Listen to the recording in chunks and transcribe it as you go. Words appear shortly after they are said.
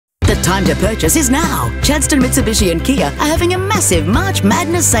time to purchase is now. Chadstone Mitsubishi and Kia are having a massive March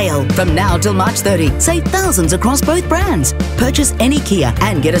Madness sale. From now till March 30, save thousands across both brands. Purchase any Kia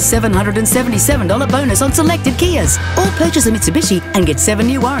and get a $777 bonus on selected Kias. Or purchase a Mitsubishi and get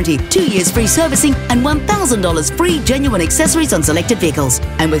 7-year warranty, 2 years free servicing and $1,000 free genuine accessories on selected vehicles.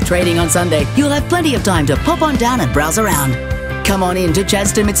 And with trading on Sunday, you'll have plenty of time to pop on down and browse around. Come on in to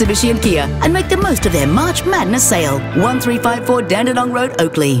Chadstone Mitsubishi and Kia and make the most of their March Madness sale. 1354 Dandenong Road,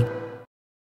 Oakley.